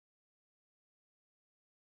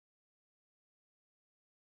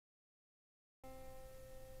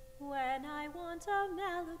When I want a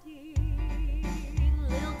melody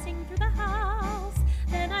lilting through the house,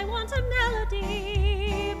 then I want a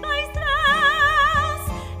melody by Strauss.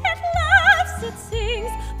 It laughs, it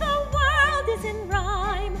sings, the world is in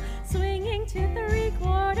rhyme, swinging to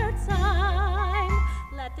 3/4 time.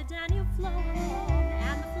 Let the Danube flow along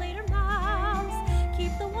and the flater mouse,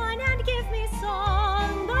 keep the wine and give me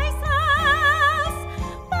song by Strauss.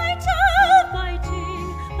 By Jove, by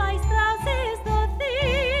Jing, by Strauss is the thing.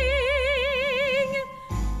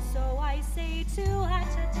 So I say to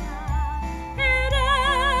Atata, it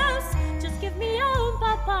is, just give me own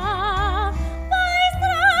papa by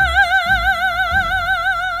Strauss.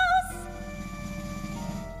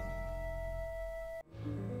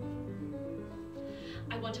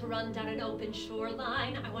 I want to run down an open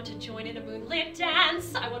shoreline. I want to join in a moonlit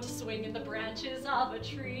dance. I want to swing in the branches of a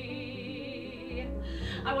tree.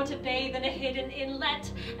 I want to bathe in a hidden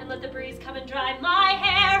inlet and let the breeze come and dry my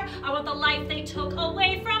hair. I want the life they took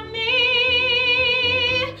away from me.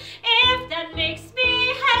 If that makes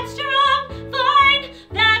me headstrong, fine,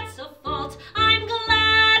 that's a fault I'm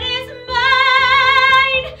glad is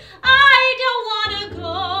mine. I don't want to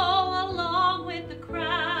go along with the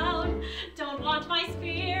crowd. Don't want my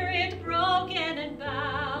spirit broken and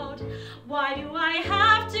bowed. Why do I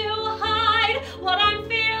have to hide what I'm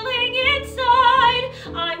feeling inside?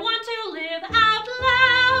 I want to live out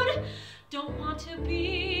loud. Don't want to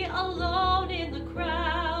be alone in the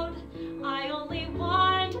crowd. I only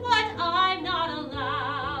want what I'm not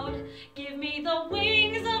allowed. Give me the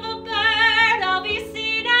wings of a bird. I'll be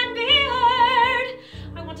seen and be heard.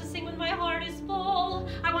 I want to sing when my heart is full.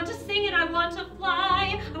 I want to sing and I want to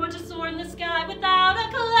fly. I want to soar in the sky without a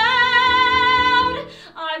cloud.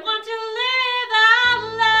 I want to live out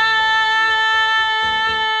loud.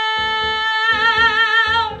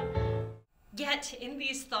 Yet in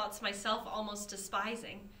these thoughts myself almost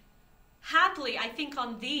despising, haply I think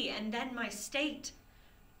on thee and then my state.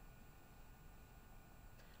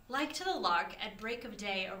 Like to the lark at break of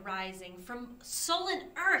day arising, from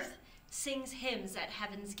sullen earth sings hymns at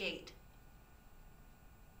heaven's gate.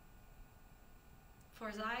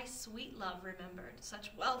 For thy sweet love remembered,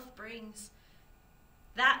 such wealth brings,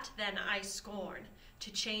 that then I scorn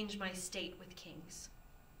to change my state with kings.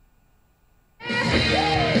 How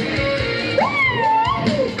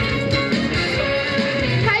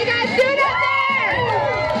you guys doing out there?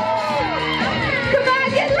 Come on,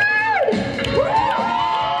 get loud!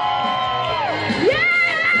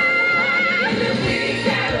 Yeah! Pink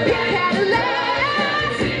Cadillac,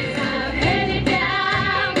 I'm headed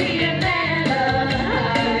down the Atlanta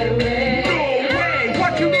highway. No way!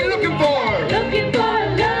 What you be looking for? Looking for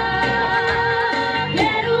love,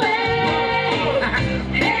 getaway.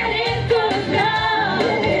 Headed for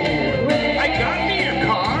love, getaway. I got me a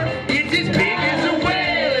car. It's as big as a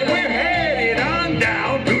whale, and we're headed on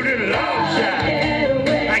down to the love shack.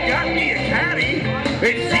 I got me a caddy.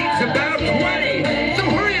 It seats about 20. So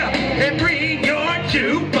hurry up and bring your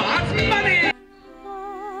jukebox money.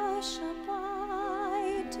 Hush,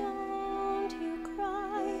 abide, don't you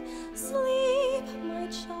cry. Sleep, my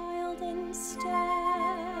child, instead.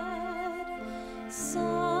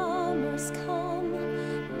 Summer's come,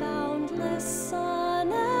 boundless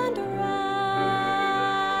sun and rest.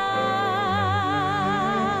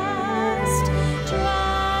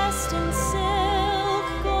 Dressed in silk,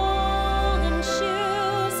 golden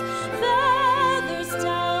shoes, feathers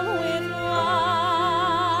down with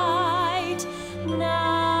white.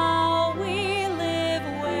 Now we live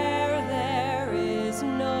where there is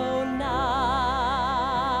no night.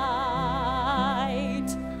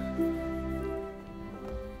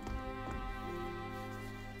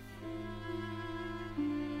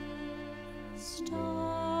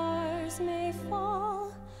 Stars may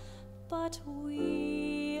fall, but we